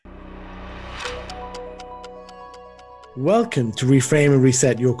Welcome to Reframe and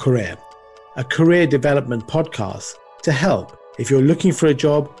Reset Your Career, a career development podcast to help if you're looking for a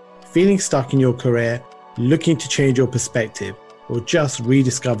job, feeling stuck in your career, looking to change your perspective, or just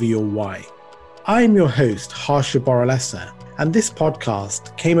rediscover your why. I am your host, Harsha Boralesa, and this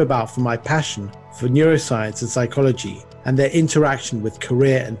podcast came about from my passion for neuroscience and psychology and their interaction with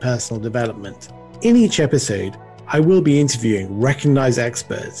career and personal development. In each episode, I will be interviewing recognized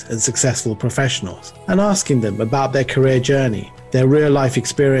experts and successful professionals and asking them about their career journey, their real-life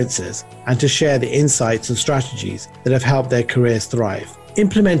experiences, and to share the insights and strategies that have helped their careers thrive.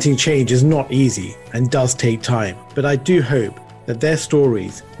 Implementing change is not easy and does take time, but I do hope that their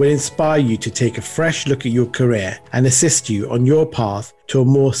stories will inspire you to take a fresh look at your career and assist you on your path to a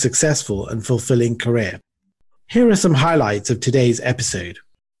more successful and fulfilling career. Here are some highlights of today's episode.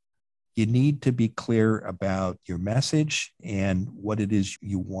 You need to be clear about your message and what it is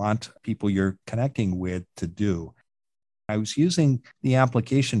you want people you're connecting with to do. I was using the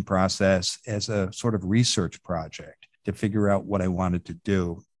application process as a sort of research project to figure out what I wanted to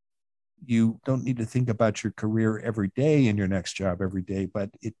do. You don't need to think about your career every day in your next job every day, but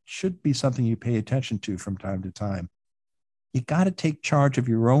it should be something you pay attention to from time to time. You got to take charge of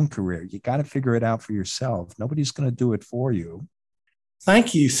your own career. You got to figure it out for yourself. Nobody's going to do it for you.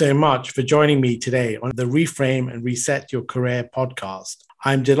 Thank you so much for joining me today on the Reframe and Reset Your Career podcast.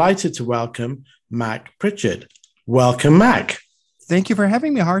 I'm delighted to welcome Mac Pritchard. Welcome, Mac. Thank you for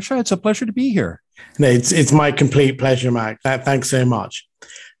having me, Harsha. It's a pleasure to be here. No, it's my complete pleasure, Mac. Thanks so much.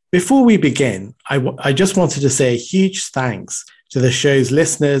 Before we begin, I just wanted to say a huge thanks to the show's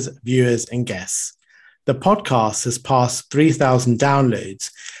listeners, viewers, and guests. The podcast has passed 3,000 downloads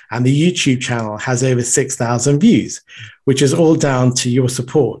and the YouTube channel has over 6,000 views, which is all down to your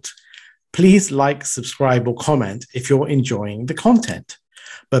support. Please like, subscribe, or comment if you're enjoying the content.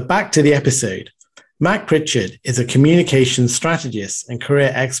 But back to the episode. Mac Pritchard is a communications strategist and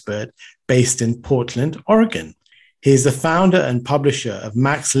career expert based in Portland, Oregon. He is the founder and publisher of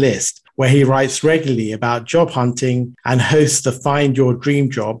Mac's List, where he writes regularly about job hunting and hosts the Find Your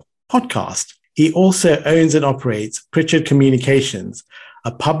Dream Job podcast. He also owns and operates Pritchard Communications,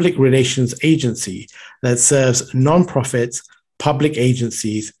 a public relations agency that serves nonprofits, public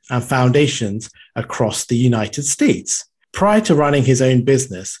agencies, and foundations across the United States. Prior to running his own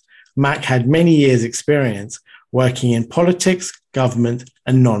business, Mac had many years' experience working in politics, government,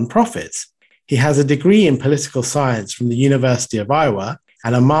 and nonprofits. He has a degree in political science from the University of Iowa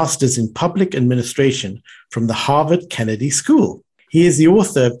and a master's in public administration from the Harvard Kennedy School. He is the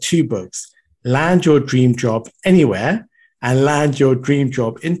author of 2 books, Land Your Dream Job Anywhere and Land Your Dream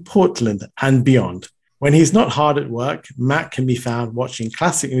Job in Portland and Beyond. When he's not hard at work, Mac can be found watching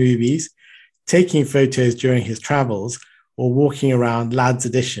classic movies, taking photos during his travels, or walking around Lads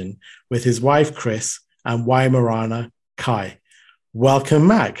Edition with his wife, Chris, and Weimaraner, Kai. Welcome,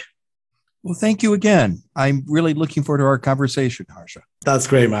 Mac. Well, thank you again. I'm really looking forward to our conversation, Harsha. That's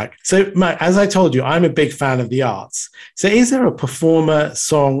great, Mac. So, Mac, as I told you, I'm a big fan of the arts. So is there a performer,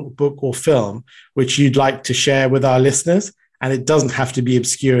 song, book, or film which you'd like to share with our listeners? And it doesn't have to be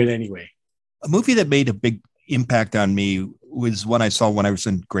obscure in any way. A movie that made a big impact on me was one I saw when I was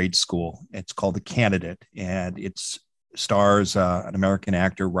in grade school. It's called The Candidate, and it stars an American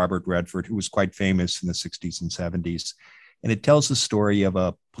actor, Robert Redford, who was quite famous in the 60s and 70s. And it tells the story of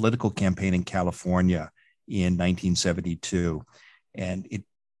a political campaign in California in 1972. And it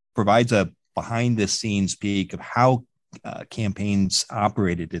provides a behind-the-scenes peek of how campaigns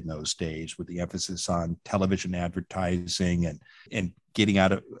operated in those days, with the emphasis on television advertising and getting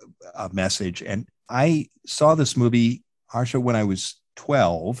out a message. And I saw this movie, Harsha, when I was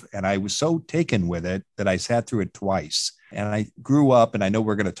 12, and I was so taken with it that I sat through it twice. And I grew up, and I know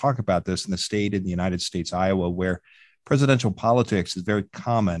we're going to talk about this, in the state in the United States, Iowa, where presidential politics is very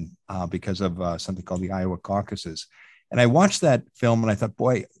common because of something called the Iowa caucuses. And I watched that film and I thought,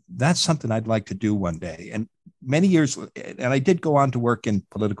 boy, that's something I'd like to do one day. And many years, and I did go on to work in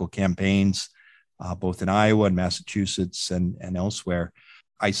political campaigns, both in Iowa and Massachusetts and elsewhere.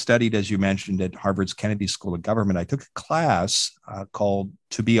 I studied, as you mentioned, at Harvard's Kennedy School of Government. I took a class called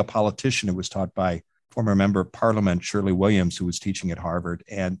To Be a Politician. It was taught by former member of Parliament, Shirley Williams, who was teaching at Harvard.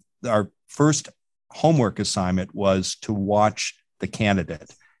 And our first homework assignment was to watch The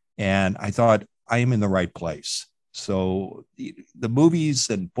Candidate. And I thought, I am in the right place. So the movies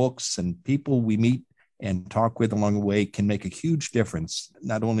and books and people we meet and talk with along the way can make a huge difference,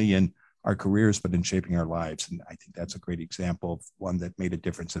 not only in our careers, but in shaping our lives. And I think that's a great example of one that made a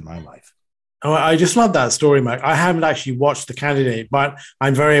difference in my life. Oh, I just love that story, Mac. I haven't actually watched The Candidate, but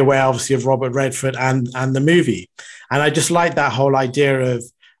I'm very aware, obviously, of Robert Redford and the movie. And I just like that whole idea of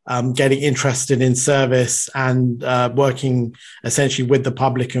getting interested in service and working essentially with the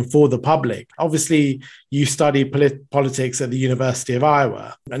public and for the public. Obviously, you studied politics at the University of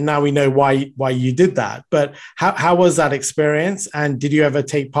Iowa, and now we know why you did that. But how was that experience? And did you ever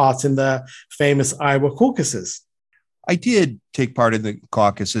take part in the famous Iowa caucuses? I did take part in the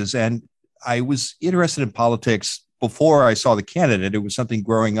caucuses, and I was interested in politics before I saw the candidate. It was something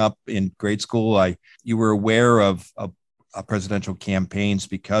growing up in grade school. You were aware of presidential campaigns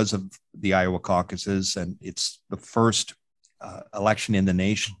because of the Iowa caucuses, and it's the first election in the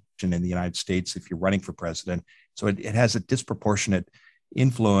nation in the United States if you're running for president. So it has a disproportionate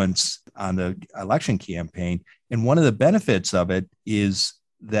influence on the election campaign. And one of the benefits of it is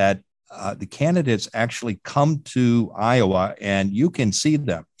that the candidates actually come to Iowa and you can see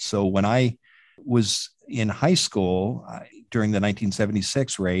them. So when I was in high school during the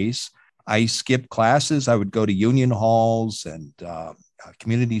 1976 race, I skipped classes. I would go to union halls and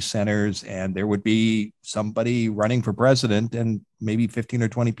community centers, and there would be somebody running for president and maybe 15 or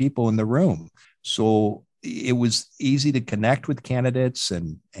 20 people in the room. So it was easy to connect with candidates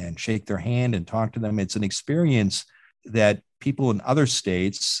and shake their hand and talk to them. It's an experience that people in other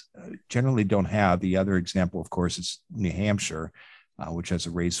states generally don't have. The other example, of course, is New Hampshire, which has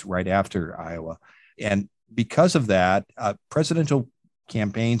a race right after Iowa. And because of that, presidential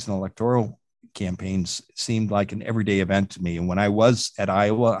campaigns and electoral campaigns seemed like an everyday event to me. And when I was at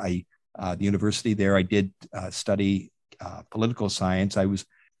Iowa, the university there, I did study political science. I was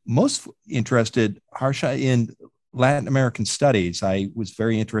most interested, Harsha, in Latin American studies. I was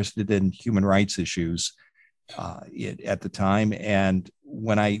very interested in human rights issues at the time. And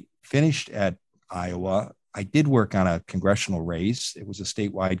when I finished at Iowa, I did work on a congressional race. It was a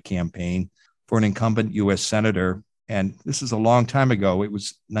statewide campaign for an incumbent U.S. senator. And this is a long time ago. It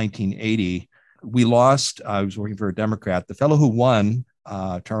was 1980. We lost. I was working for a Democrat. The fellow who won,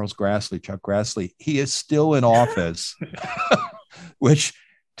 Chuck Grassley, he is still in office, which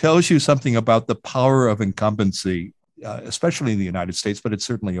tells you something about the power of incumbency, especially in the United States, but it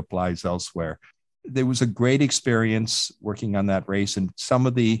certainly applies elsewhere. There was a great experience working on that race, and some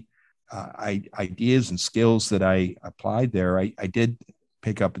of the ideas and skills that I applied there, I did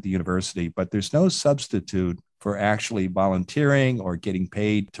pick up at the university, but there's no substitute for actually volunteering or getting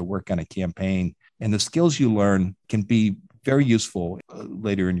paid to work on a campaign. And the skills you learn can be very useful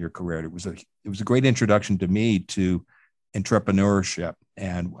later in your career. It was a great introduction to me to entrepreneurship.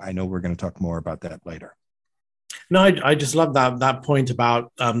 And I know we're going to talk more about that later. No, I just love that point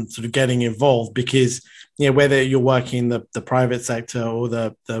about sort of getting involved, because whether you're working the private sector or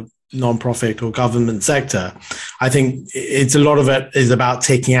the nonprofit or government sector, I think it's a lot of it is about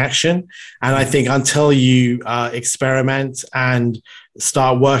taking action. And I think until you experiment and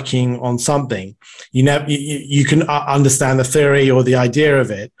start working on something, you can understand the theory or the idea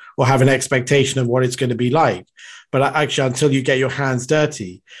of it or have an expectation of what it's going to be like. But actually, until you get your hands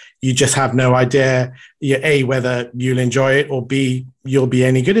dirty, you just have no idea, A, whether you'll enjoy it, or B, you'll be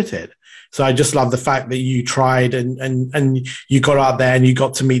any good at it. So I just love the fact that you tried and you got out there and you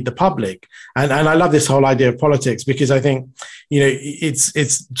got to meet the public. And I love this whole idea of politics, because I think,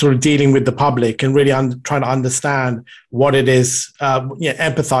 it's sort of dealing with the public and really trying to understand what it is,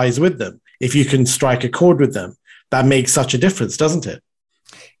 empathize with them. If you can strike a chord with them, that makes such a difference, doesn't it?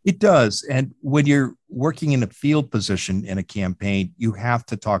 It does. And when you're working in a field position in a campaign, you have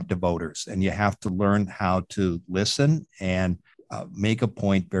to talk to voters and you have to learn how to listen and make a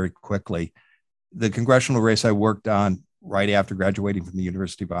point very quickly. The congressional race I worked on right after graduating from the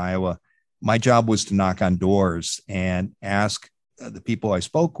University of Iowa, my job was to knock on doors and ask the people I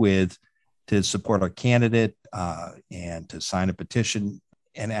spoke with to support our candidate and to sign a petition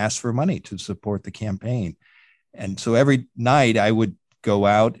and ask for money to support the campaign. And so every night I would go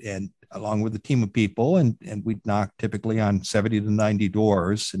out and along with a team of people, and we'd knock typically on 70 to 90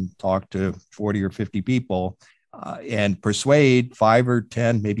 doors and talk to 40 or 50 people and persuade 5 or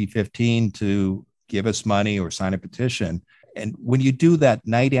 10, maybe 15 to give us money or sign a petition. And when you do that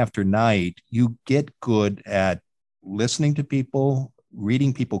night after night, you get good at listening to people,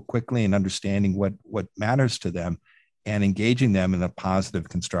 reading people quickly and understanding what matters to them and engaging them in a positive,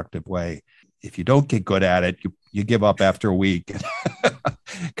 constructive way. If you don't get good at it, you give up after a week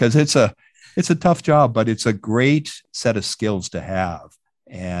because it's a tough job, but it's a great set of skills to have.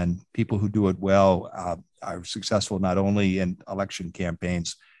 And people who do it well are successful not only in election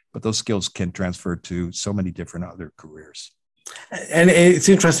campaigns, but those skills can transfer to so many different other careers. And it's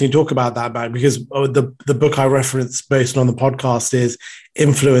interesting to talk about that, Matt, because the book I referenced based on the podcast is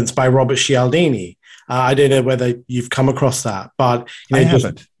Influence by Robert Cialdini. I don't know whether you've come across that, but I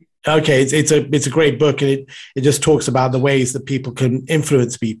haven't. Okay, it's a great book, and it just talks about the ways that people can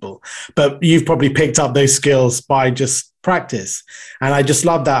influence people. But you've probably picked up those skills by just practice, and I just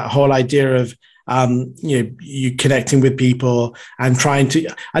love that whole idea of you connecting with people and trying to.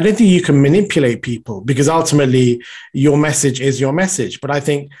 I don't think you can manipulate people because ultimately your message is your message. But I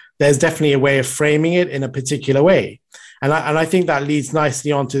think there's definitely a way of framing it in a particular way, and I think that leads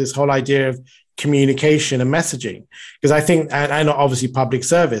nicely onto this whole idea of communication and messaging, because I think, and obviously public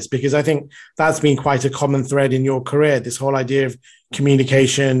service, because I think that's been quite a common thread in your career, this whole idea of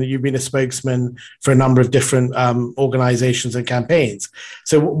communication. You've been a spokesman for a number of different organizations and campaigns.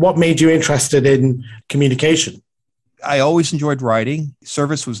 So what made you interested in communication? I always enjoyed writing.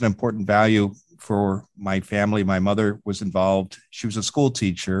 Service was an important value for my family. My mother was involved. She was a school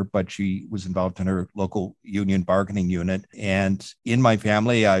teacher, but she was involved in her local union bargaining unit. And in my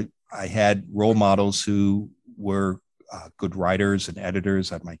family, I had role models who were good writers and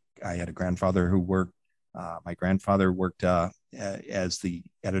editors. I had a grandfather who worked. My grandfather worked as the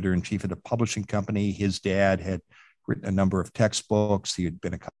editor-in-chief at a publishing company. His dad had written a number of textbooks. He had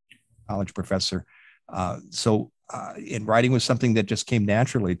been a college professor. So writing was something that just came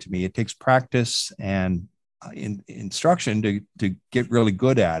naturally to me. It takes practice and instruction to get really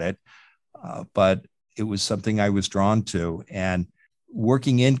good at it, but it was something I was drawn to. And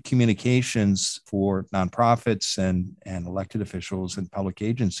working in communications for nonprofits and elected officials and public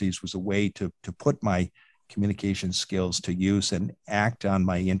agencies was a way to put my communication skills to use and act on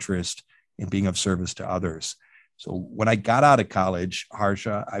my interest in being of service to others. So when I got out of college,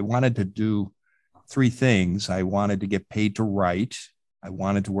 Harsha, I wanted to do three things. I wanted to get paid to write. I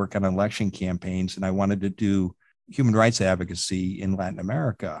wanted to work on election campaigns, and I wanted to do human rights advocacy in Latin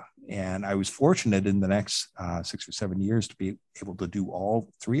America. And I was fortunate in the next 6 or 7 years to be able to do all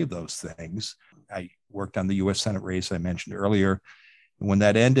three of those things. I worked on the U.S. Senate race I mentioned earlier. And when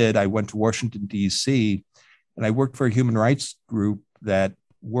that ended, I went to Washington, D.C., and I worked for a human rights group that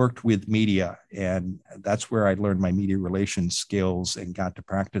worked with media. And that's where I learned my media relations skills and got to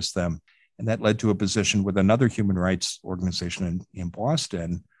practice them. And that led to a position with another human rights organization in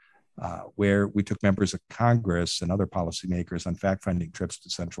Boston, where we took members of Congress and other policymakers on fact-finding trips to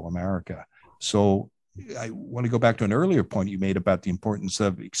Central America. So I want to go back to an earlier point you made about the importance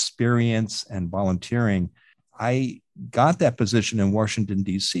of experience and volunteering. I got that position in Washington,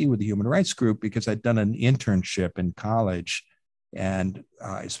 D.C. with the Human Rights Group because I'd done an internship in college, and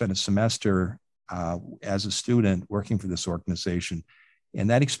I spent a semester as a student working for this organization. And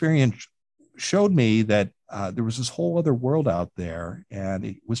that experience showed me that there was this whole other world out there, and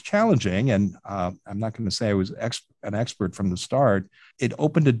it was challenging. And I'm not going to say I was an expert from the start. It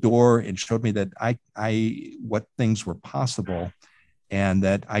opened a door and showed me that what things were possible, and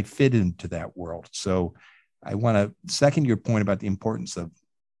that I fit into that world. So I want to second your point about the importance of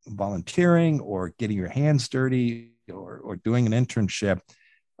volunteering or getting your hands dirty or doing an internship.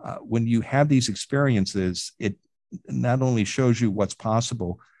 When you have these experiences, it not only shows you what's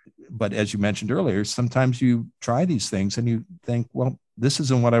possible, but as you mentioned earlier, sometimes you try these things and you think, well, this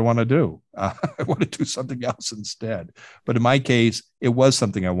isn't what I want to do. I want to do something else instead. But in my case, it was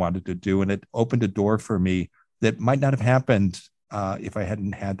something I wanted to do, and it opened a door for me that might not have happened if I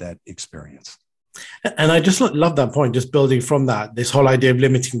hadn't had that experience. And I just love that point, just building from that, this whole idea of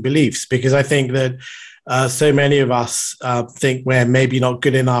limiting beliefs, because I think that so many of us think we're maybe not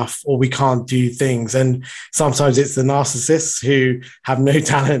good enough or we can't do things. And sometimes it's the narcissists who have no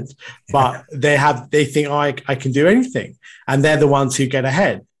talent, but they think, oh, I can do anything. And they're the ones who get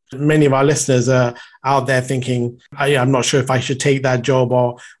ahead. Many of our listeners are out there thinking, I'm not sure if I should take that job,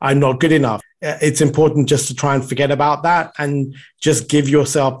 or I'm not good enough. It's important just to try and forget about that and just give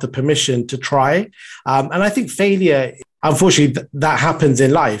yourself the permission to try. And I think failure, unfortunately, that happens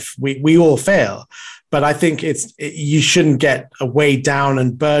in life. We all fail. But I think you shouldn't get weighed down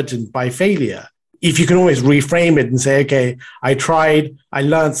and burdened by failure. If you can always reframe it and say, okay, I tried, I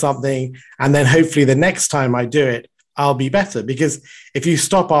learned something, and then hopefully the next time I do it, I'll be better. Because if you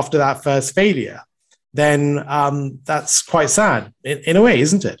stop after that first failure, then that's quite sad in a way,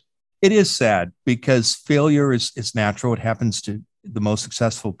 isn't it? It is sad because failure is natural. It happens to the most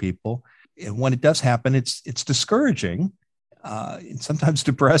successful people. And when it does happen, it's discouraging and sometimes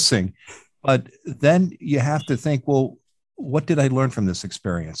depressing. But then you have to think, well, what did I learn from this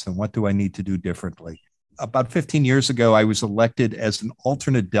experience and what do I need to do differently? About 15 years ago, I was elected as an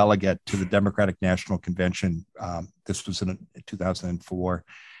alternate delegate to the Democratic National Convention. This was in 2004.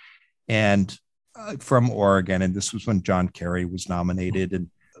 And from Oregon, and this was when John Kerry was nominated. And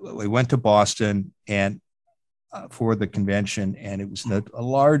we went to Boston and for the convention, and it was in a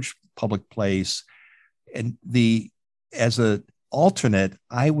large public place. And as a alternate,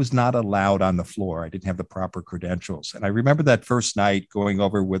 I was not allowed on the floor. I didn't have the proper credentials. And I remember that first night going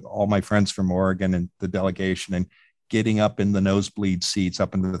over with all my friends from Oregon and the delegation and getting up in the nosebleed seats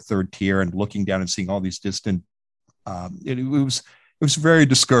up in the third tier and looking down and seeing all these distant, it was very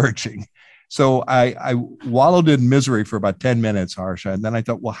discouraging. So I wallowed in misery for about 10 minutes, Harsha. And then I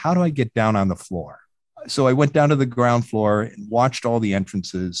thought, well, how do I get down on the floor? So I went down to the ground floor and watched all the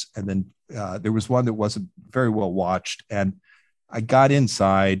entrances. And then there was one that wasn't very well watched. And I got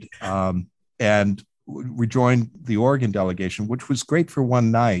inside and rejoined the Oregon delegation, which was great for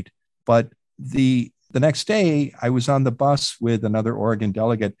one night. But the next day, I was on the bus with another Oregon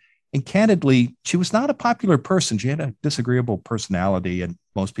delegate. And candidly, she was not a popular person. She had a disagreeable personality, and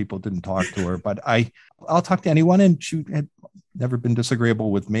most people didn't talk to her. But I'll talk to anyone, and she had never been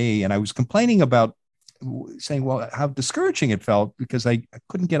disagreeable with me. And I was complaining about saying, well, how discouraging it felt because I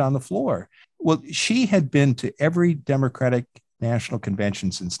couldn't get on the floor. Well, she had been to every Democratic National Convention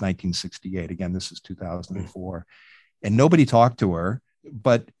since 1968. Again, this is 2004. And nobody talked to her.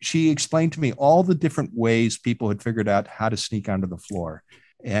 But she explained to me all the different ways people had figured out how to sneak onto the floor.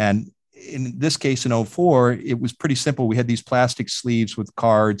 And in this case, in 2004, it was pretty simple. We had these plastic sleeves with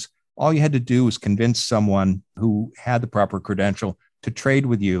cards. All you had to do was convince someone who had the proper credential to trade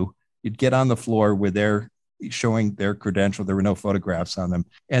with you. You'd get on the floor with showing their credential. There were no photographs on them.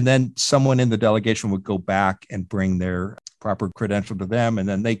 And then someone in the delegation would go back and bring their proper credential to them, and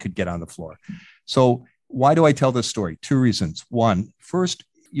then they could get on the floor. So why do I tell this story? Two reasons. One, first,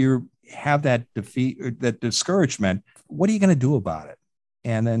 you have that defeat, that discouragement. What are you going to do about it?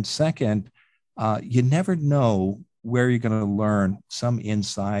 And then second, you never know where you're going to learn some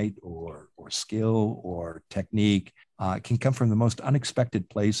insight or skill or technique. It can come from the most unexpected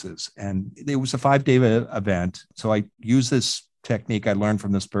places. And it was a 5-day event. So I used this technique I learned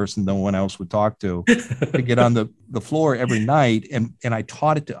from this person no one else would talk to get on the floor every night. And I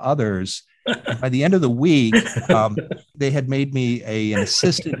taught it to others. And by the end of the week, they had made me an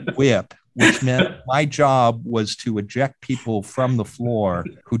assisted whip, which meant my job was to eject people from the floor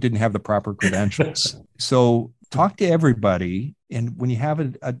who didn't have the proper credentials. So talk to everybody. And when you have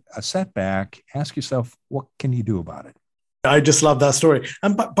a setback, ask yourself, what can you do about it? I just love that story.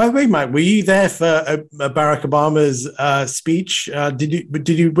 And by the way, Mike, were you there for Barack Obama's speech?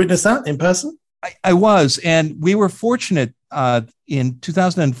 Did you witness that in person? I was, and we were fortunate. In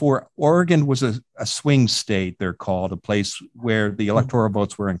 2004, Oregon was a swing state, they're called, a place where the electoral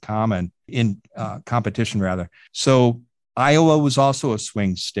votes were in competition rather. So Iowa was also a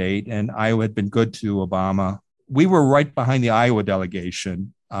swing state, and Iowa had been good to Obama. We were right behind the Iowa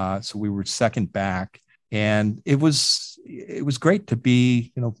delegation, so we were second back, and it was great to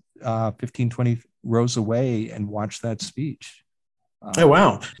be 15, 20 rows away and watch that speech. Oh,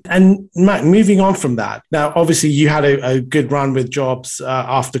 wow. And Matt, moving on from that, now, obviously you had a good run with jobs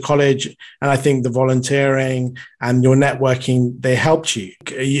after college, and I think the volunteering and your networking, they helped you.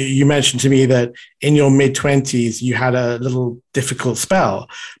 You mentioned to me that in your mid-20s, you had a little difficult spell,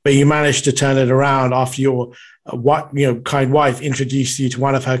 but you managed to turn it around after your kind wife introduced you to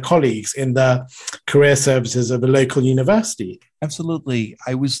one of her colleagues in the career services of a local university. Absolutely.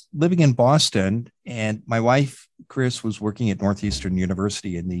 I was living in Boston, and my wife, Chris, was working at Northeastern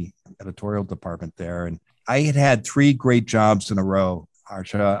University in the editorial department there. And I had 3 great jobs in a row,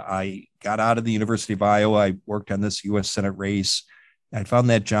 Harsha. I got out of the University of Iowa. I worked on this U.S. Senate race. I found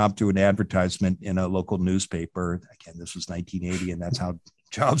that job through an advertisement in a local newspaper. Again, this was 1980, and that's how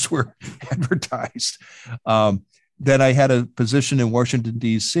jobs were advertised. Then I had a position in Washington,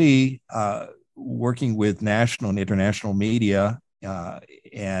 D.C., working with national and international media,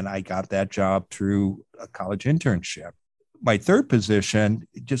 and I got that job through a college internship. My third position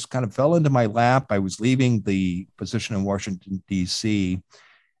just kind of fell into my lap. I was leaving the position in Washington, D.C.,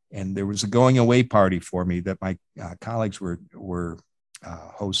 and there was a going away party for me that my colleagues were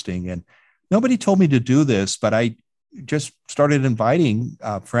hosting. And nobody told me to do this, but I just started inviting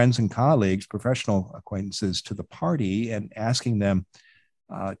friends and colleagues, professional acquaintances to the party and asking them,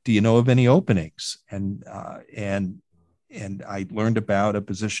 do you know of any openings? And I learned about a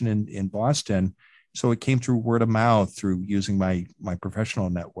position in Boston. So it came through word of mouth, through using my professional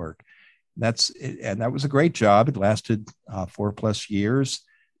network. And that was a great job. It lasted 4+ years.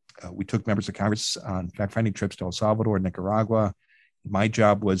 We took members of Congress on fact-finding trips to El Salvador and Nicaragua. My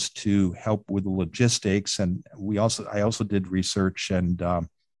job was to help with the logistics, and I also did research and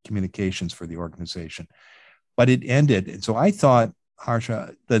communications for the organization. But it ended, and so I thought,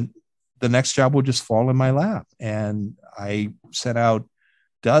 Harsha, the next job will just fall in my lap. And I sent out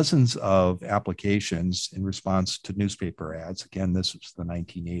dozens of applications in response to newspaper ads. Again, this was the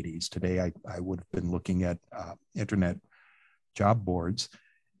 1980s. Today, I would have been looking at internet job boards.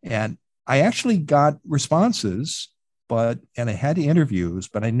 And I actually got responses, and I had interviews,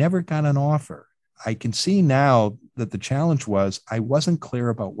 but I never got an offer. I can see now that the challenge was I wasn't clear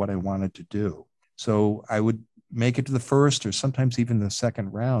about what I wanted to do. So I would make it to the first or sometimes even the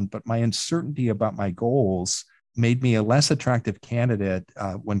second round, but my uncertainty about my goals made me a less attractive candidate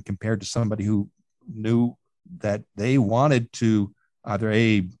when compared to somebody who knew that they wanted to either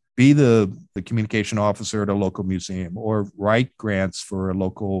be the communication officer at a local museum or write grants for a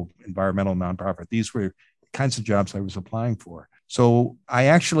local environmental nonprofit. These were the kinds of jobs I was applying for. So I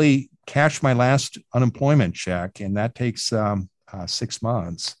actually cashed my last unemployment check, and that takes 6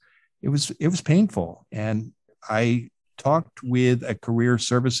 months. It was painful. And I talked with a career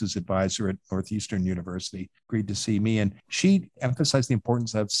services advisor at Northeastern University, agreed to see me, and she emphasized the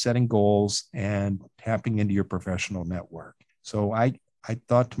importance of setting goals and tapping into your professional network. So I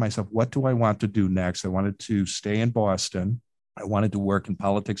thought to myself, what do I want to do next? I wanted to stay in Boston. I wanted to work in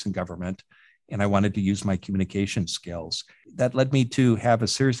politics and government, and I wanted to use my communication skills. That led me to have a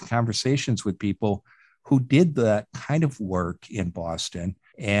series of conversations with people who did that kind of work in Boston.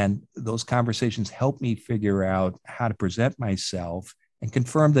 And those conversations helped me figure out how to present myself and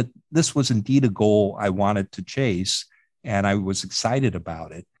confirm that this was indeed a goal I wanted to chase. And I was excited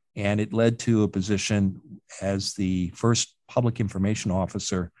about it. And it led to a position as the first public information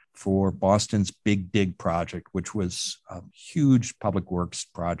officer for Boston's Big Dig project, which was a huge public works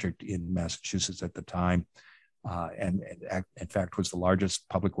project in Massachusetts at the time. And in fact, was the largest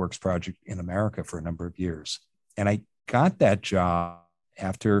public works project in America for a number of years. And I got that job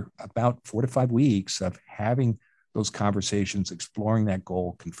after about 4 to 5 weeks of having those conversations, exploring that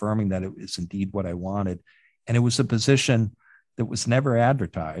goal, confirming that it was indeed what I wanted. And it was a position that was never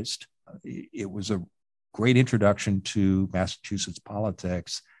advertised. It was a great introduction to Massachusetts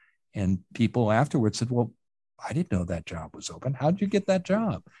politics. And people afterwards said, well, I didn't know that job was open. How did you get that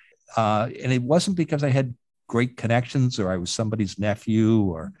job? And it wasn't because I had great connections or I was somebody's nephew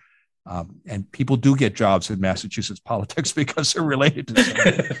or and people do get jobs in Massachusetts politics because they're related to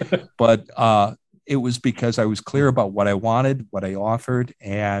somebody. But it was because I was clear about what I wanted, what I offered,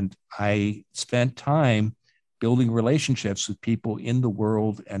 and I spent time building relationships with people in the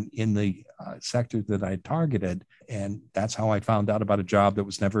world and in the sector that I targeted. And that's how I found out about a job that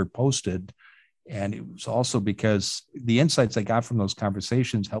was never posted. And it was also because the insights I got from those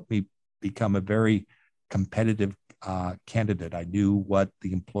conversations helped me become a very competitive candidate. I knew what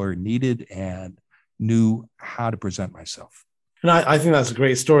the employer needed and knew how to present myself. And I think that's a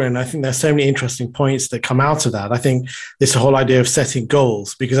great story. And I think there's so many interesting points that come out of that. I think this whole idea of setting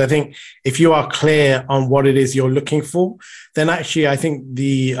goals, because I think if you are clear on what it is you're looking for, then actually I think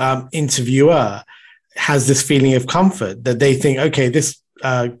the interviewer has this feeling of comfort that they think, okay, this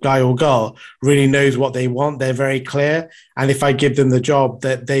guy or girl really knows what they want. They're very clear. And if I give them the job,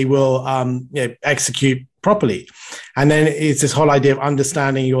 that they will execute properly. And then it's this whole idea of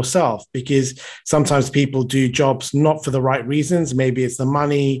understanding yourself, because sometimes people do jobs not for the right reasons. Maybe it's the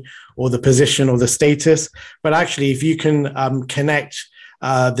money or the position or the status. But actually, if you can connect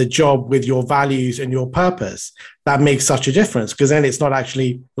the job with your values and your purpose, that makes such a difference, because then it's not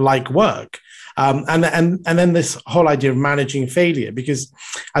actually like work. And then this whole idea of managing failure, because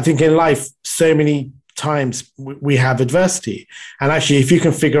I think in life, so many times we have adversity. And actually, if you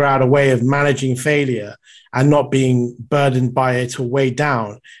can figure out a way of managing failure and not being burdened by it or weighed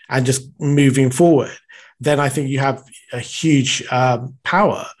down and just moving forward, then I think you have a huge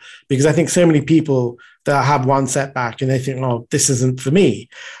power. Because I think so many people that have one setback and they think, oh, this isn't for me.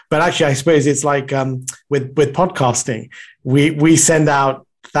 But actually, I suppose it's like with podcasting, we send out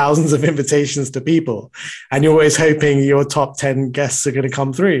thousands of invitations to people, and you're always hoping your top 10 guests are going to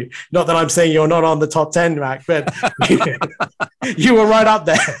come through. Not that I'm saying you're not on the top 10, Mac, but you were right up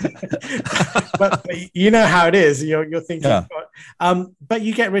there. but you know how it is. You're thinking, yeah. But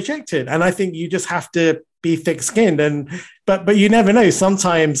you get rejected, and I think you just have to be thick-skinned. But you never know.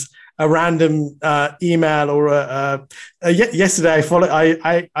 Sometimes a random email or yesterday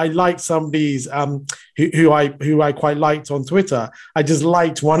I liked somebody's who I quite liked on Twitter. I just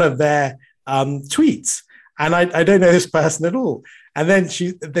liked one of their tweets, and I don't know this person at all. And then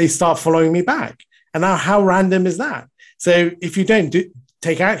they start following me back. And now, how random is that? So if you don't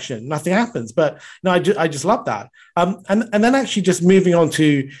take action, nothing happens. But no, I just love that. And then actually just moving on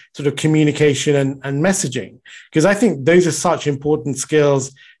to sort of communication and messaging, because I think those are such important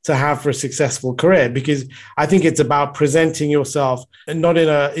skills to have for a successful career, because I think it's about presenting yourself, and not in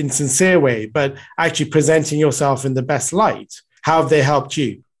an insincere way, but actually presenting yourself in the best light. How have they helped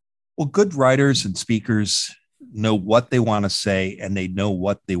you? Well, good writers and speakers know what they want to say, and they know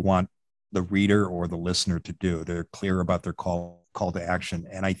what they want the reader or the listener to do. They're clear about their call to action.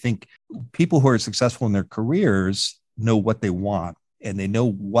 And I think people who are successful in their careers know what they want, and they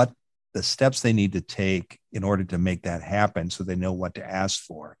know what the steps they need to take in order to make that happen. So they know what to ask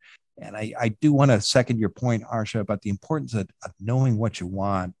for. And I do want to second your point, Harsha, about the importance of knowing what you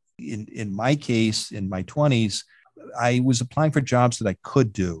want. In my case, in my 20s, I was applying for jobs that I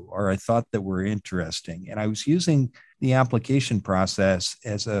could do or I thought that were interesting. And I was using the application process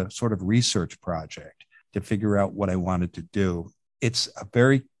as a sort of research project to figure out what I wanted to do. It's a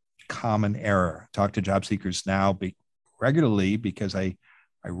very common error. I talk to job seekers now regularly because I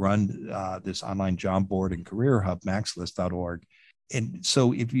run this online job board and career hub, maxlist.org. And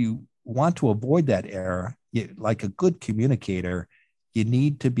so if you want to avoid that error, like a good communicator, you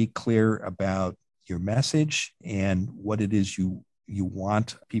need to be clear about your message and what it is you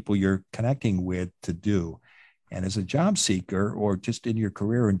want people you're connecting with to do. And as a job seeker, or just in your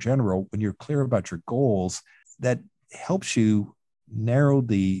career in general, when you're clear about your goals, that helps you narrow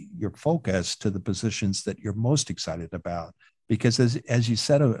your focus to the positions that you're most excited about. Because as you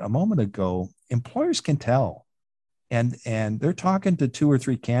said a moment ago, employers can tell. And they're talking to 2 or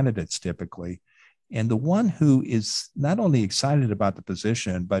 3 candidates typically. And the one who is not only excited about the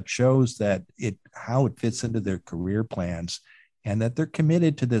position, but shows that how it fits into their career plans and that they're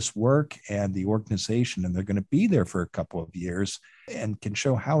committed to this work and the organization, and they're going to be there for a couple of years and can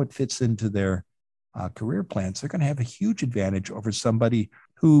show how it fits into their career plans, they're going to have a huge advantage over somebody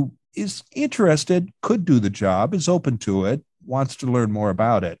who is interested, could do the job, is open to it, wants to learn more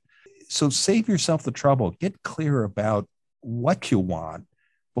about it. So save yourself the trouble. Get clear about what you want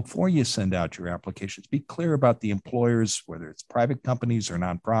before you send out your applications. Be clear about the employers, whether it's private companies or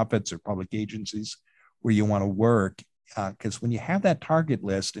nonprofits or public agencies where you want to work. Because when you have that target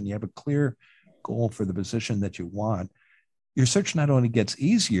list and you have a clear goal for the position that you want, your search not only gets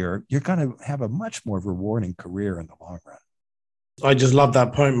easier, you're going to have a much more rewarding career in the long run. I just love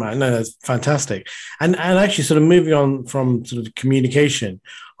that point, Matt. No, that's fantastic. And actually, sort of moving on from sort of communication,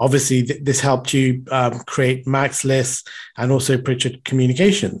 obviously this helped you create Max Lists and also Pritchard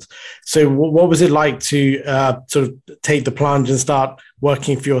Communications. So what was it like to sort of take the plunge and start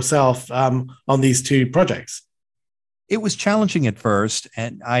working for yourself on these 2 projects? It was challenging at first.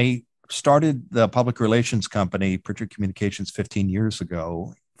 And I started the public relations company, Pritchard Communications, 15 years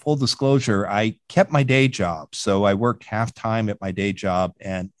ago. Full disclosure, I kept my day job. So I worked half-time at my day job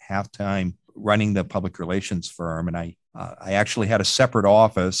and half-time running the public relations firm. And I actually had a separate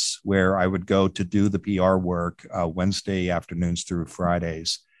office where I would go to do the PR work Wednesday afternoons through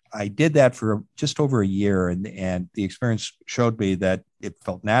Fridays. I did that for just over a year, and the experience showed me that it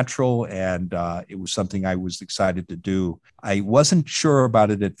felt natural and it was something I was excited to do. I wasn't sure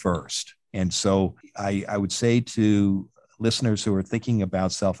about it at first. And so I would say to listeners who are thinking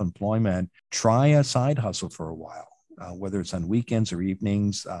about self-employment, try a side hustle for a while, whether it's on weekends or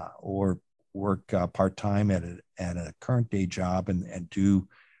evenings, or work part-time at a current day job and do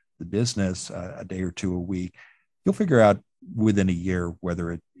the business a day or 2 a week. You'll figure out within a year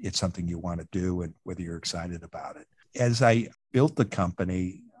whether it's something you want to do and whether you're excited about it. As I built the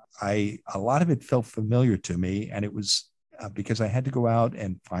company, a lot of it felt familiar to me, and it was because I had to go out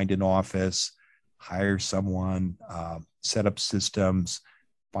and find an office, hire someone, set up systems,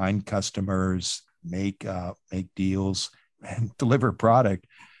 find customers, make deals, and deliver product.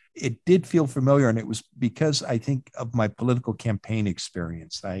 It did feel familiar, and it was because I think of my political campaign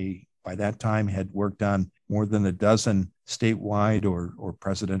experience. I, by that time, had worked on more than a dozen statewide or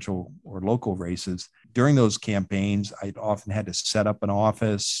presidential or local races. During those campaigns, I'd often had to set up an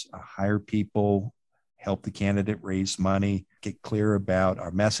office, hire people, help the candidate raise money, get clear about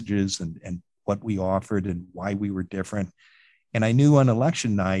our messages and what we offered and why we were different. And I knew on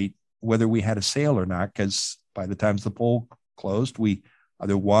election night whether we had a sale or not, because by the time the poll closed, we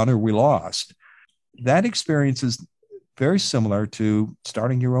either won or we lost. That experience is very similar to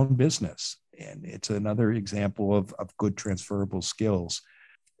starting your own business. And it's another example of good transferable skills.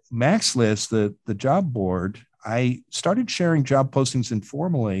 MaxList, the job board, I started sharing job postings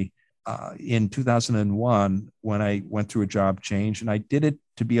informally in 2001 when I went through a job change. And I did it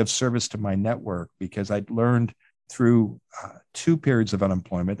to be of service to my network because I'd learned through 2 periods of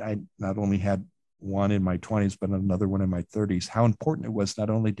unemployment. I not only had one in my 20s, but another one in my 30s, how important it was not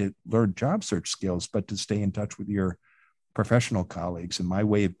only to learn job search skills, but to stay in touch with your professional colleagues. And my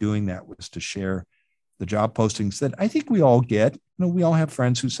way of doing that was to share the job postings that I think we all get. We all have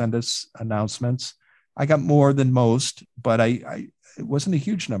friends who send us announcements. I got more than most, but it wasn't a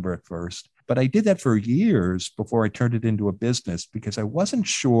huge number at first. But I did that for years before I turned it into a business because I wasn't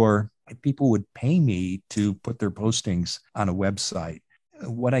sure if people would pay me to put their postings on a website.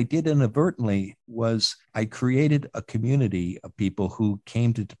 what I did inadvertently was I created a community of people who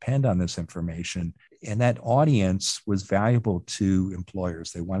came to depend on this information. And that audience was valuable to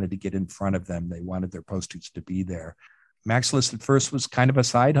employers. They wanted to get in front of them. They wanted their postings to be there. MaxList at first was kind of a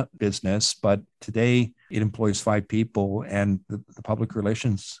side business, but today it employs 5 people, and the public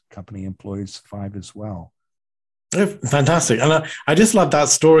relations company employs 5 as well. Oh, fantastic. And I just love that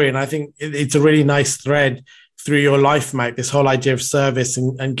story. And I think it's a really nice thread through your life, Mike, this whole idea of service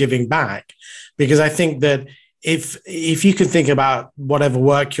and giving back. Because I think that if you can think about whatever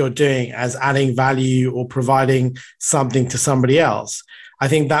work you're doing as adding value or providing something to somebody else, I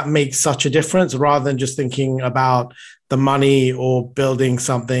think that makes such a difference rather than just thinking about the money or building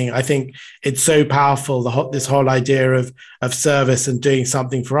something. I think it's so powerful, this whole idea of service and doing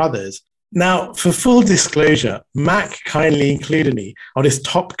something for others. Now, for full disclosure, Mac kindly included me on his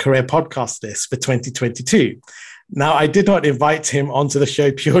top career podcast list for 2022. Now, I did not invite him onto the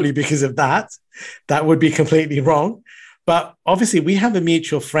show purely because of that. That would be completely wrong. But obviously, we have a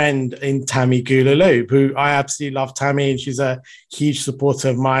mutual friend in Tammy Gula-Loeb, who I absolutely love Tammy, and she's a huge supporter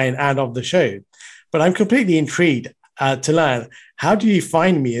of mine and of the show. But I'm completely intrigued to learn, how do you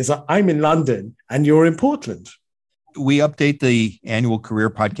find me, as I'm in London and you're in Portland? We update the annual career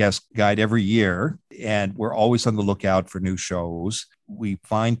podcast guide every year, and we're always on the lookout for new shows. We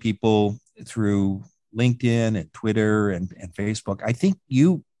find people through LinkedIn and Twitter and Facebook. I think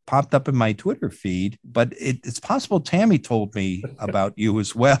you popped up in my Twitter feed, but it's possible Tammy told me about you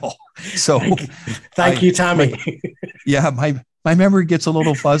as well. So thank you, Tammy. My memory gets a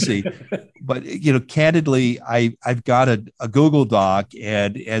little fuzzy, but candidly, I've got a Google Doc,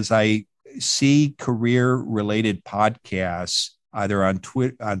 and as I see career-related podcasts either on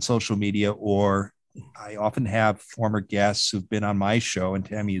Twitter, on social media, or I often have former guests who've been on my show, and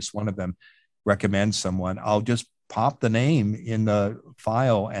Tammy is one of them, recommend someone. I'll just pop the name in the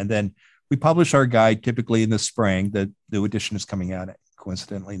file, and then we publish our guide typically in the spring. The new edition is coming out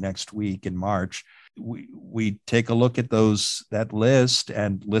coincidentally next week in March. We take a look at that list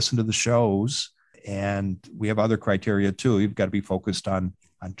and listen to the shows, and we have other criteria too. You've got to be focused on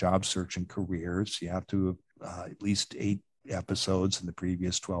job search and careers. You have to have at least 8 episodes in the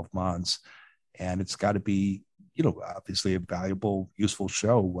previous 12 months. And it's got to be, obviously a valuable, useful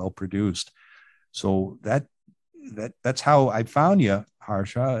show, well produced. So that's how I found you,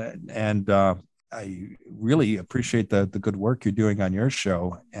 Harsha. And I really appreciate the good work you're doing on your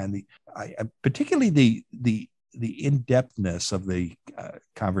show. And particularly the in-depthness of the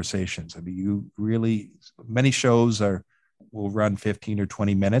conversations. I mean, many shows will run 15 or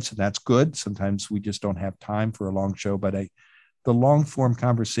 20 minutes, and that's good. Sometimes we just don't have time for a long show, but the long form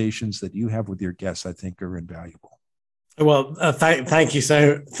conversations that you have with your guests, I think, are invaluable. Well, thank you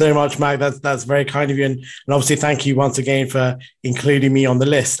so much, Mike. That's very kind of you, and obviously thank you once again for including me on the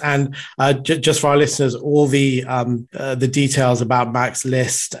list. And just for our listeners, all the details about Mac's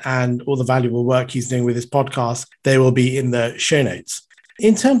list and all the valuable work he's doing with his podcast, they will be in the show notes.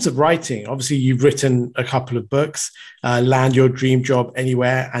 In terms of writing, obviously you've written a couple of books, Land Your Dream Job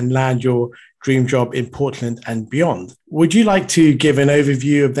Anywhere and Land Your Dream Job in Portland and Beyond. Would you like to give an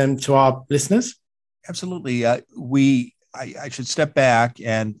overview of them to our listeners? Absolutely. I should step back,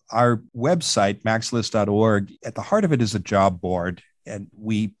 and our website, maxlist.org, at the heart of it is a job board, and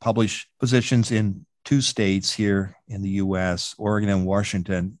we publish positions in 2 states here in the U.S., Oregon and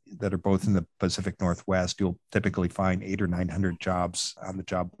Washington, that are both in the Pacific Northwest. You'll typically find 800 or 900 jobs on the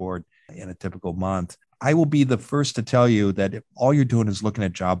job board in a typical month. I will be the first to tell you that if all you're doing is looking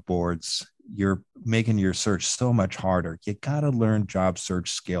at job boards, you're making your search so much harder. You got to learn job search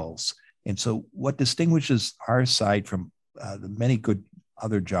skills. And so what distinguishes our site from the many good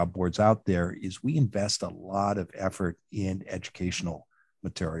other job boards out there is we invest a lot of effort in educational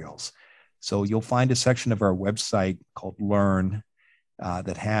materials. So you'll find a section of our website called Learn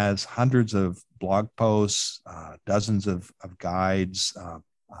that has hundreds of blog posts, dozens of guides.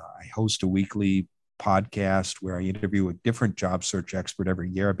 I host a weekly podcast where I interview a different job search expert every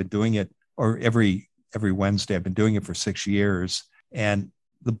year. I've been doing it, or every Wednesday. I've been doing it for 6 years. And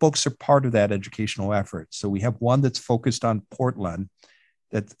the books are part of that educational effort. So we have one that's focused on Portland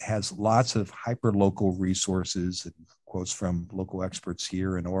that has lots of hyper-local resources and quotes from local experts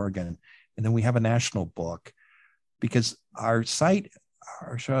here in Oregon. And then we have a national book, because our site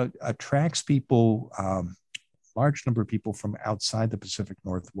attracts people, large number of people from outside the Pacific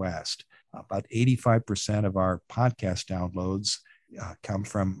Northwest. About 85% of our podcast downloads come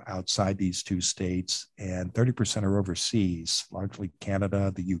from outside these 2 states, and 30% are overseas, largely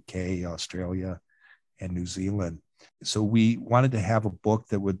Canada, the UK, Australia, and New Zealand. So we wanted to have a book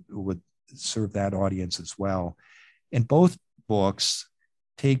that would serve that audience as well. And both books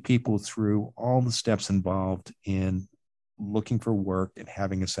take people through all the steps involved in looking for work and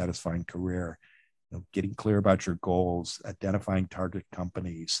having a satisfying career. Getting clear about your goals, identifying target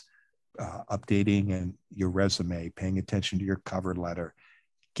companies, updating and your resume, paying attention to your cover letter,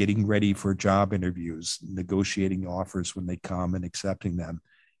 getting ready for job interviews, negotiating offers when they come and accepting them,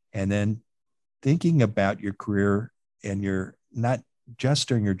 and then thinking about your career and your, not just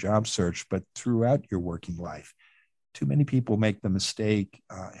during your job search, but throughout your working life. Too many people make the mistake,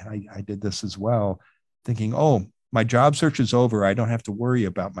 and I did this as well, thinking, oh, my job search is over. I don't have to worry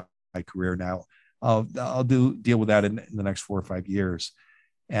about my career now. I'll deal with that in the next 4 or 5 years.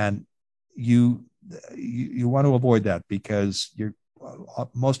 And you want to avoid that, because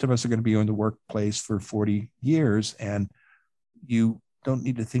most of us are going to be in the workplace for 40 years, and you don't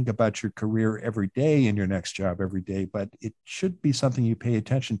need to think about your career every day in your next job every day, but it should be something you pay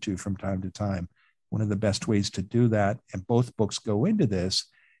attention to from time to time. One of the best ways to do that, and both books go into this,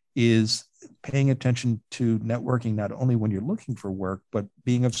 is paying attention to networking, not only when you're looking for work, but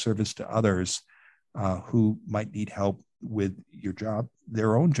being of service to others who might need help with your job,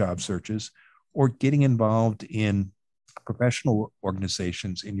 their own job searches, or getting involved in professional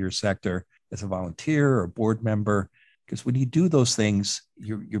organizations in your sector as a volunteer or board member. Because when you do those things,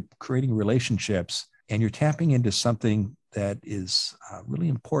 you're creating relationships, and you're tapping into something that is really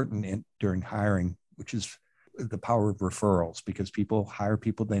important during hiring, which is the power of referrals, because people hire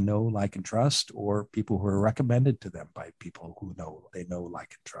people they know, like, and trust, or people who are recommended to them by people who they know,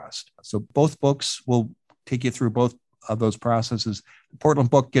 like, and trust. So both books will take you through both of those processes. The Portland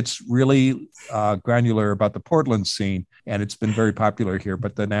book gets really granular about the Portland scene, and it's been very popular here,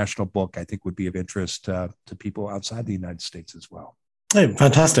 but the national book, I think, would be of interest to people outside the United States as well. Oh,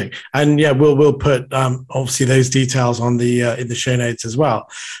 fantastic. And yeah, we'll put obviously those details on the in the show notes as well.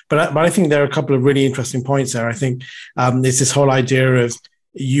 But I think there are a couple of really interesting points there. I think there's this whole idea of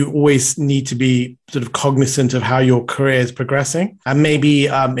you always need to be sort of cognizant of how your career is progressing. And maybe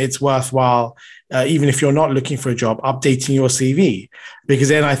it's worthwhile, even if you're not looking for a job, updating your CV, because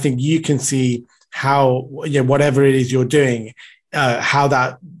then I think you can see how, whatever it is you're doing, how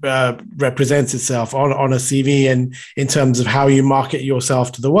that represents itself on a CV, and in terms of how you market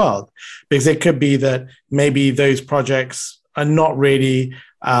yourself to the world. Because it could be that maybe those projects are not really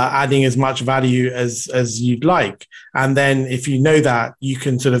adding as much value as you'd like. And then if you know that, you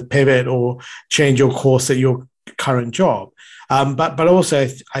can sort of pivot or change your course at your current job. But also,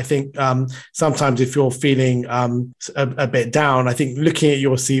 I think sometimes if you're feeling a bit down, I think looking at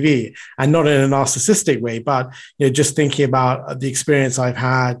your CV, and not in a narcissistic way, but just thinking about the experience I've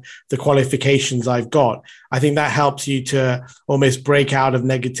had, the qualifications I've got, I think that helps you to almost break out of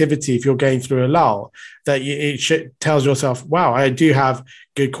negativity if you're going through a lull. That it tells yourself, wow, I do have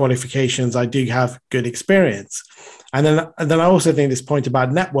good qualifications, I do have good experience. And then I also think this point about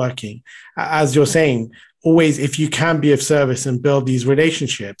networking, as you're saying, always, if you can be of service and build these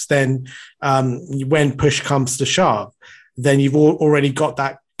relationships, then when push comes to shove, then you've already got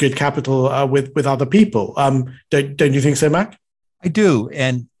that good capital with other people. Don't you think so, Mac? I do.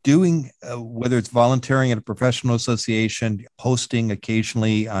 And doing, whether it's volunteering at a professional association, posting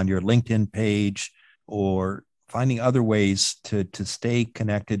occasionally on your LinkedIn page, or finding other ways to stay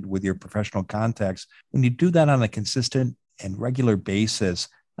connected with your professional contacts, when you do that on a consistent and regular basis,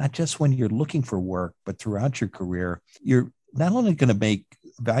 not just when you're looking for work, but throughout your career, you're not only going to make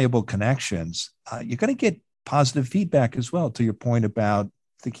valuable connections, you're going to get positive feedback as well, to your point about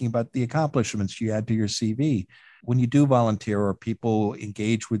thinking about the accomplishments you add to your CV. When you do volunteer, or people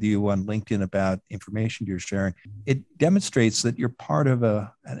engage with you on LinkedIn about information you're sharing, it demonstrates that you're part of an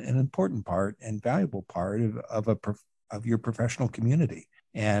important part and valuable part of your professional community.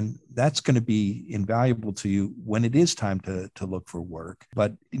 And that's going to be invaluable to you when it is time to look for work.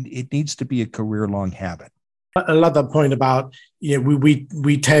 But it needs to be a career-long habit. I love that point about,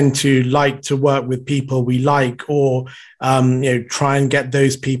 we tend to like to work with people we like, or try and get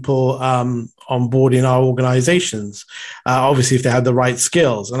those people on board in our organizations, obviously if they have the right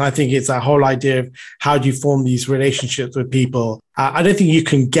skills. And I think it's that whole idea of how do you form these relationships with people. I don't think you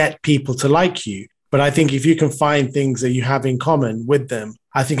can get people to like you, but I think if you can find things that you have in common with them,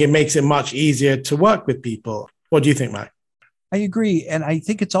 I think it makes it much easier to work with people. What do you think, Mike? I agree. And I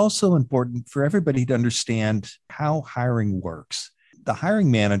think it's also important for everybody to understand how hiring works. The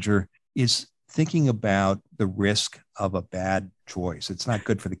hiring manager is thinking about the risk of a bad choice. It's not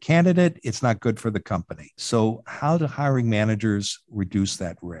good for the candidate. It's not good for the company. So how do hiring managers reduce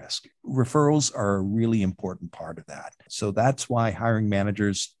that risk? Referrals are a really important part of that. So that's why hiring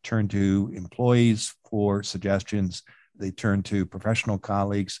managers turn to employees for suggestions. They turn to professional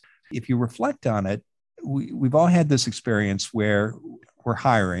colleagues. If you reflect on it, we've all had this experience where we're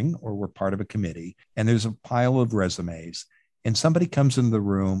hiring or we're part of a committee and there's a pile of resumes and somebody comes in the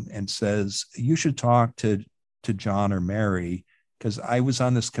room and says, you should talk to John or Mary because I was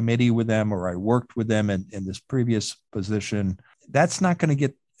on this committee with them or I worked with them in this previous position. That's not going to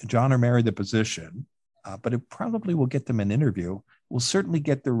get John or Mary the position, but it probably will get them an interview. We'll certainly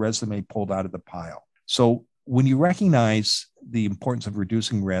get their resume pulled out of the pile. So when you recognize the importance of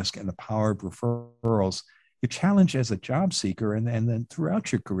reducing risk and the power of referrals, your challenge as a job seeker and then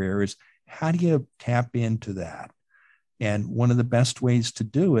throughout your career is how do you tap into that? And one of the best ways to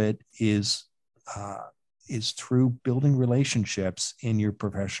do it is through building relationships in your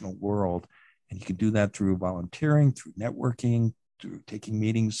professional world. And you can do that through volunteering, through networking, through taking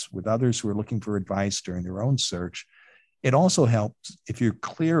meetings with others who are looking for advice during their own search. It also helps if you're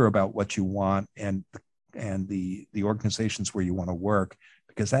clear about what you want and the organizations where you want to work,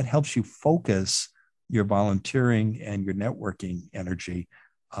 because that helps you focus your volunteering and your networking energy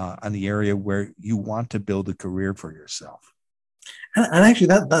on the area where you want to build a career for yourself. And actually,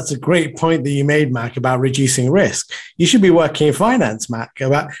 that's a great point that you made, Mac, about reducing risk. You should be working in finance, Mac,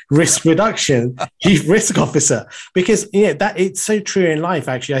 about risk reduction, chief risk officer, because that it's so true in life.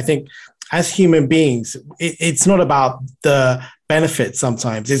 Actually, I think as human beings, it's not about the benefits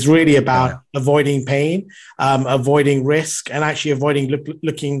sometimes. It's really about avoiding pain, avoiding risk, and actually avoiding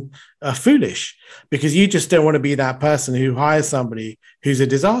looking foolish, because you just don't want to be that person who hires somebody who's a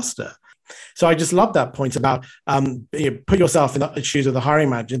disaster. So I just love that point about put yourself in the shoes of the hiring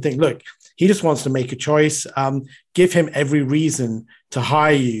manager and think, look, he just wants to make a choice. Give him every reason to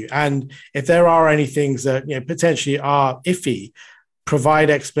hire you. And if there are any things that potentially are iffy, provide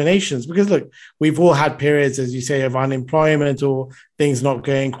explanations. Because look, we've all had periods, as you say, of unemployment or things not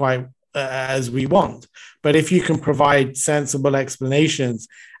going quite as we want. But if you can provide sensible explanations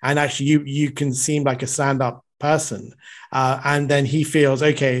and actually you can seem like a stand-up person, and then he feels,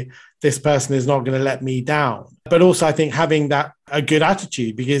 okay, this person is not going to let me down. But also, I think having a good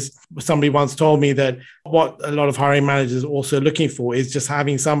attitude, because somebody once told me that what a lot of hiring managers are also looking for is just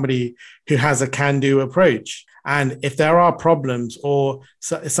having somebody who has a can-do approach. And if there are problems or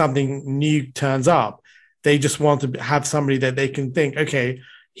something new turns up, they just want to have somebody that they can think, okay,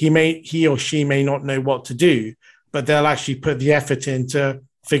 he or she may not know what to do, but they'll actually put the effort in to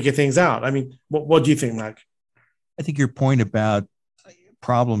figure things out. I mean, what do you think, Mac? I think your point about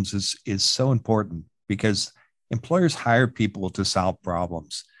problems is so important, because employers hire people to solve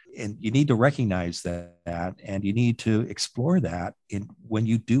problems, and you need to recognize that, and you need to explore that when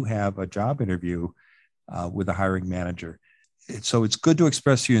you do have a job interview with a hiring manager. So it's good to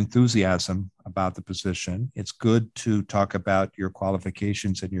express your enthusiasm about the position. It's good to talk about your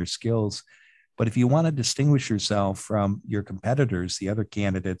qualifications and your skills. But if you want to distinguish yourself from your competitors, the other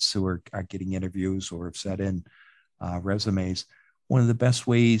candidates who are getting interviews or have sent in resumes, one of the best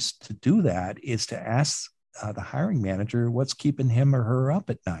ways to do that is to ask the hiring manager what's keeping him or her up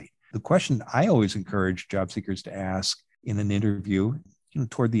at night. The question I always encourage job seekers to ask in an interview,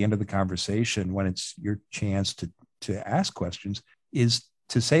 toward the end of the conversation, when it's your chance to ask questions, is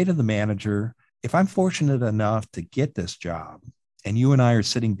to say to the manager, if I'm fortunate enough to get this job and you and I are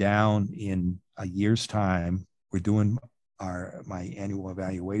sitting down in a year's time, we're doing my annual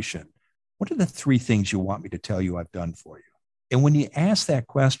evaluation, what are the 3 things you want me to tell you I've done for you? And when you ask that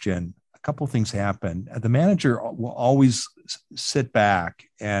question, a couple of things happen. The manager will always sit back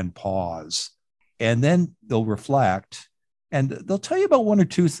and pause, and then they'll reflect, and they'll tell you about 1 or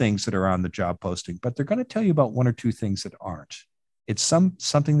 2 things that are on the job posting, but they're going to tell you about 1 or 2 things that aren't. It's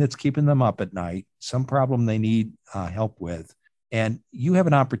something that's keeping them up at night, some problem they need help with. And you have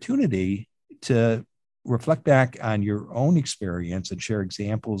an opportunity to reflect back on your own experience and share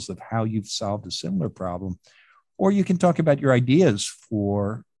examples of how you've solved a similar problem. Or you can talk about your ideas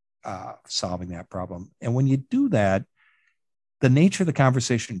for solving that problem. And when you do that, the nature of the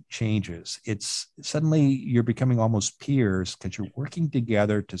conversation changes. It's suddenly you're becoming almost peers because you're working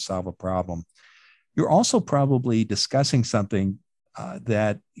together to solve a problem. You're also probably discussing something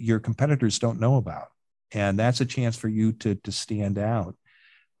that your competitors don't know about. And that's a chance for you to stand out.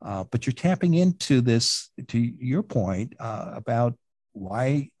 But you're tapping into this, to your point about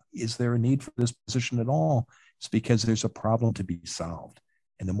why is there a need for this position at all? It's because there's a problem to be solved.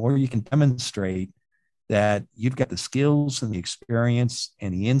 And the more you can demonstrate that you've got the skills and the experience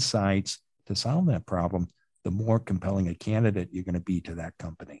and the insights to solve that problem, the more compelling a candidate you're going to be to that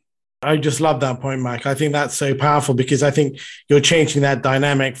company. I just love that point, Mike. I think that's so powerful, because I think you're changing that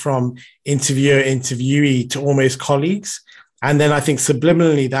dynamic from interviewer, interviewee to almost colleagues. And then I think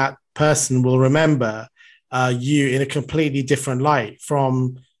subliminally that person will remember you in a completely different light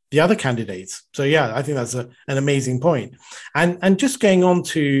from the other candidates. So yeah, I think that's an amazing point. And just going on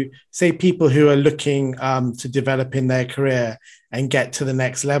to say people who are looking to develop in their career and get to the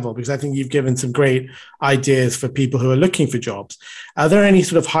next level, because I think you've given some great ideas for people who are looking for jobs. Are there any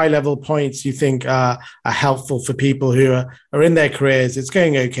sort of high level points you think are helpful for people who are in their careers? It's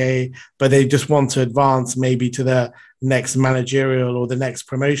going okay, but they just want to advance maybe to the next managerial or the next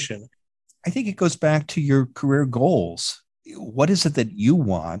promotion? I think it goes back to your career goals. What is it that you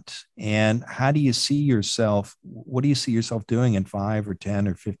want? And how do you see yourself? What do you see yourself doing in 5 or 10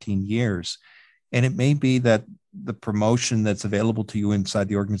 or 15 years? And it may be that the promotion that's available to you inside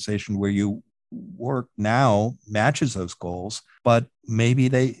the organization where you work now matches those goals, but maybe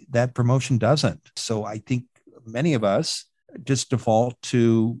that promotion doesn't. So I think many of us just default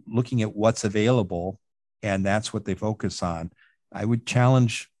to looking at what's available, and that's what they focus on. I would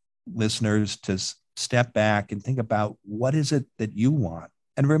challenge listeners to step back and think about what is it that you want.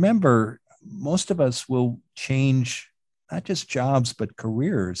 And remember, most of us will change not just jobs, but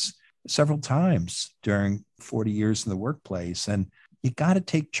careers several times during 40 years in the workplace. And you got to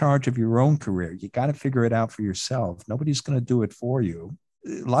take charge of your own career. You got to figure it out for yourself. Nobody's going to do it for you.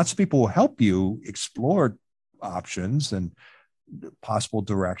 Lots of people will help you explore options and possible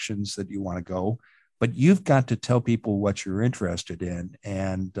directions that you want to go, but you've got to tell people what you're interested in.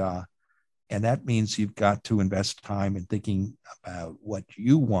 And that means you've got to invest time in thinking about what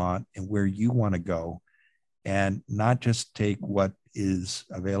you want and where you want to go, and not just take what is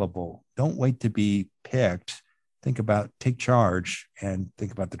available. Don't wait to be picked. Take charge and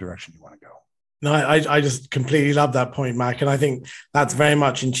think about the direction you want to go. No, I just completely love that point, Mac. And I think that's very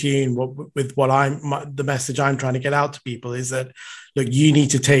much in tune with what the message I'm trying to get out to people is that, look, you need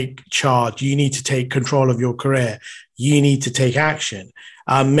to take charge. You need to take control of your career. You need to take action.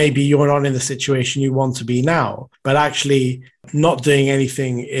 Maybe you're not in the situation you want to be now, but actually not doing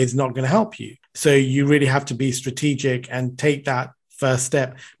anything is not going to help you. So you really have to be strategic and take that first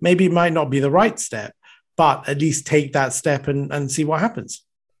step. Maybe it might not be the right step, but at least take that step and see what happens.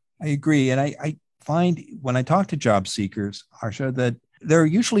 I agree. And I find when I talk to job seekers, Harsha, that there are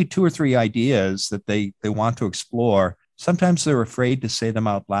usually 2 or 3 ideas that they want to explore. Sometimes they're afraid to say them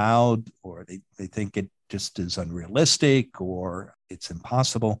out loud, or they think it just is unrealistic or it's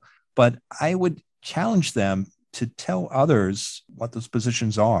impossible. But I would challenge them to tell others what those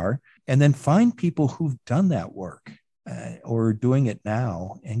positions are, and then find people who've done that work or are doing it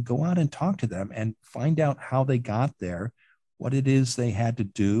now, and go out and talk to them and find out how they got there, what it is they had to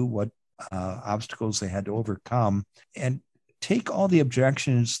do, what obstacles they had to overcome, and take all the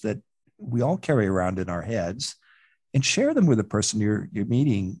objections that we all carry around in our heads and share them with the person you're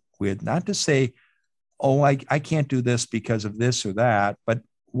meeting with. Not to say, oh, I can't do this because of this or that, but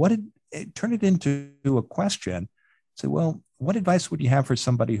turn it into a question. Say, well, what advice would you have for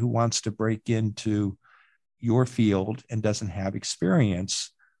somebody who wants to break into your field and doesn't have experience?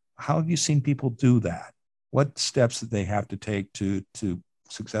 How have you seen people do that? What steps did they have to take to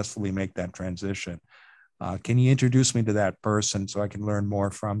successfully make that transition? Can you introduce me to that person so I can learn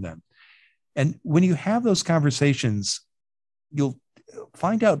more from them? And when you have those conversations, you'll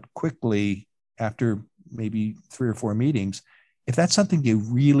find out quickly after maybe 3 or 4 meetings if that's something you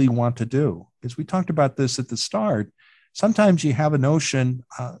really want to do. Because we talked about this at the start. Sometimes you have a notion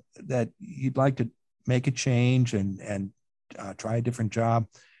that you'd like to make a change and try a different job,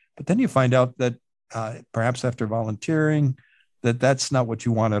 but then you find out that perhaps after volunteering, that's not what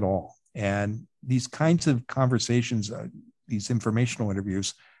you want at all. And these kinds of conversations, these informational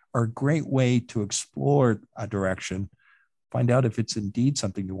interviews, are a great way to explore a direction, find out if it's indeed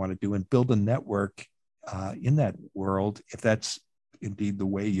something you want to do, and build a network in that world, if that's indeed the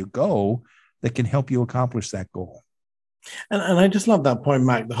way you go, that can help you accomplish that goal. And I just love that point,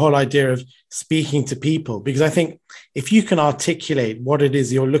 Mac, the whole idea of speaking to people, because I think if you can articulate what it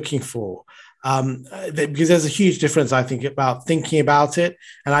is you're looking for, because there's a huge difference, I think, about thinking about it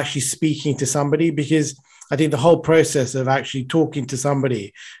and actually speaking to somebody, because I think the whole process of actually talking to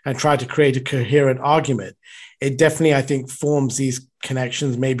somebody and trying to create a coherent argument, it definitely, I think, forms these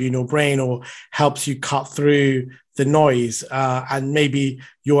connections maybe in your brain, or helps you cut through the noise and maybe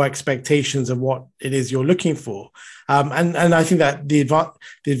your expectations of what it is you're looking for. And I think that the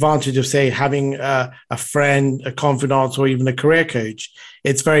advantage of, say, having a friend, a confidant, or even a career coach,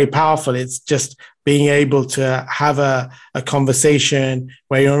 it's very powerful. It's just being able to have a conversation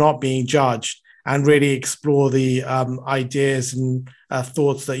where you're not being judged and really explore the ideas and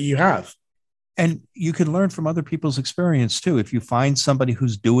thoughts that you have. And you can learn from other people's experience too. If you find somebody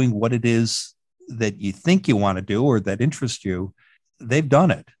who's doing what it is that you think you want to do or that interests you, they've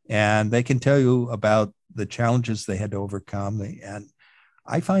done it, and they can tell you about the challenges they had to overcome. And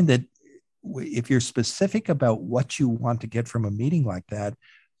I find that if you're specific about what you want to get from a meeting like that,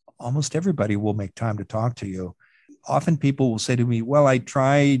 almost everybody will make time to talk to you. Often people will say to me, well, I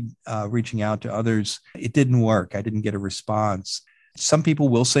tried reaching out to others. It didn't work. I didn't get a response. Some people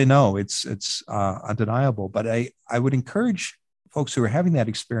will say no, it's undeniable. But I would encourage folks who are having that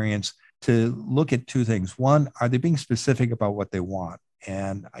experience to look at two things. One, are they being specific about what they want?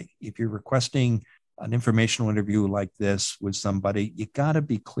 And if you're requesting an informational interview like this with somebody, you got to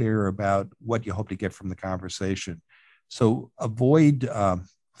be clear about what you hope to get from the conversation. So avoid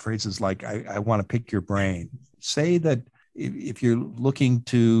phrases like, I want to pick your brain. Say that if you're looking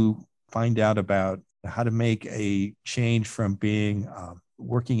to find out about how to make a change from being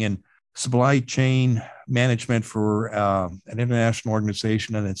working in supply chain management for an international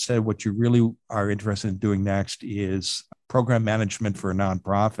organization, and instead what you really are interested in doing next is program management for a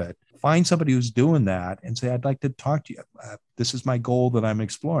nonprofit, find somebody who's doing that and say, I'd like to talk to you. This is my goal that I'm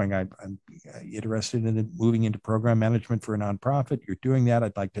exploring. I'm interested in moving into program management for a nonprofit. You're doing that.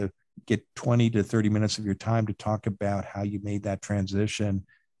 I'd like to get 20 to 30 minutes of your time to talk about how you made that transition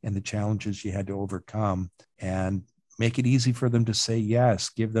and the challenges you had to overcome, and make it easy for them to say yes.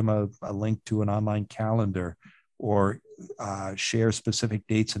 Give them a link to an online calendar, or share specific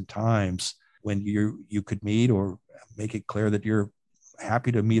dates and times when you could meet, or make it clear that you're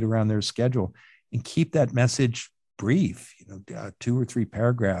happy to meet around their schedule, and keep that message brief, 2 or 3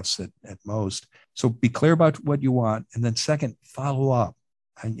 paragraphs at most. So be clear about what you want. And then second, follow up.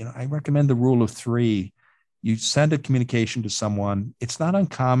 I recommend the rule of 3. You send a communication to someone. It's not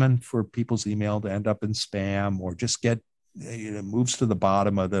uncommon for people's email to end up in spam or just get moves to the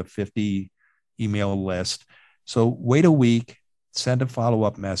bottom of the 50 email list. So wait a week, send a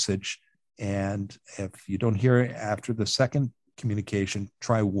follow-up message. And if you don't hear it after the second communication,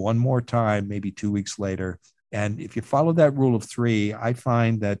 try one more time, maybe 2 weeks later. And if you follow that rule of 3, I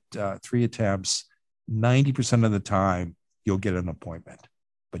find that 3 attempts, 90% of the time, you'll get an appointment.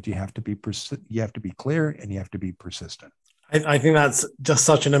 But you have to be clear, and you have to be persistent. I think that's just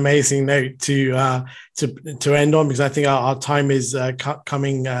such an amazing note to end on, because I think our time is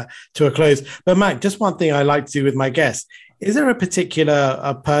coming to a close. But Mac, just one thing I like to do with my guests: is there a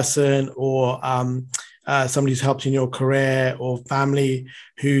particular person or somebody who's helped in your career or family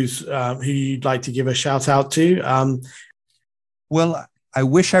who you'd like to give a shout out to? Well, I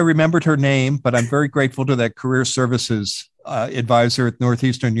wish I remembered her name, but I'm very grateful to that career services advisor at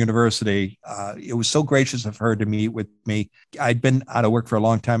Northeastern University. It was so gracious of her to meet with me. I'd been out of work for a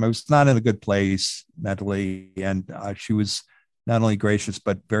long time. I was not in a good place mentally, and she was not only gracious,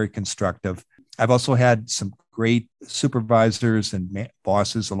 but very constructive. I've also had some great supervisors and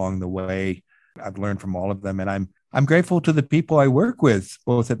bosses along the way. I've learned from all of them, and I'm grateful to the people I work with,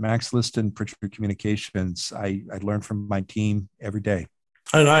 both at MaxList and Pritchard Communications. I learn from my team every day.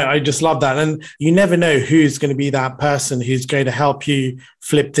 And I just love that. And you never know who's going to be that person who's going to help you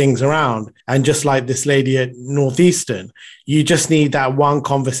flip things around. And just like this lady at Northeastern, you just need that one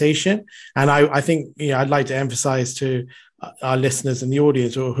conversation. And I think, I'd like to emphasize to our listeners and the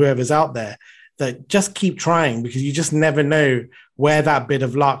audience, or whoever's out there, that just keep trying, because you just never know where that bit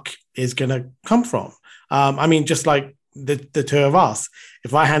of luck is going to come from. Just like the two of us,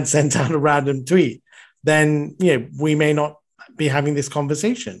 if I hadn't sent out a random tweet, then, we may not be having this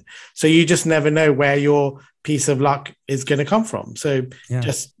conversation. So you just never know where your piece of luck is going to come from. So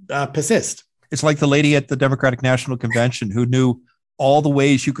just persist. It's like the lady at the Democratic National Convention who knew all the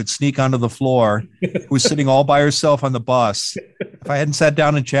ways you could sneak onto the floor, who was sitting all by herself on the bus. If I hadn't sat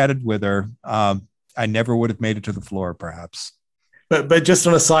down and chatted with her, I never would have made it to the floor, perhaps. But just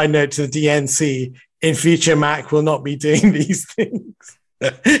on a side note to the DNC, in future, Mac will not be doing these things.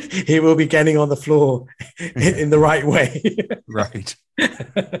 He will be getting on the floor in the right way. Right.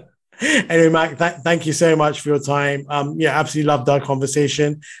 Anyway, Mac, thank you so much for your time. Absolutely loved our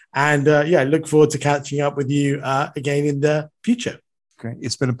conversation. And look forward to catching up with you again in the future. Great.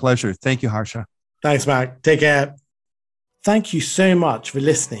 It's been a pleasure. Thank you, Harsha. Thanks, Mac. Take care. Thank you so much for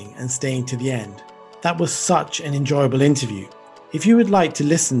listening and staying to the end. That was such an enjoyable interview. If you would like to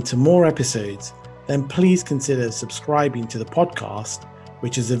listen to more episodes, then please consider subscribing to the podcast,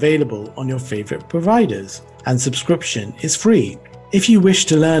 which is available on your favorite providers, and subscription is free. If you wish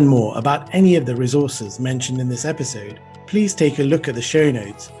to learn more about any of the resources mentioned in this episode, please take a look at the show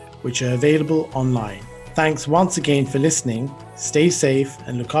notes, which are available online. Thanks once again for listening. Stay safe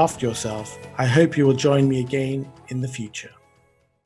and look after yourself. I hope you will join me again in the future.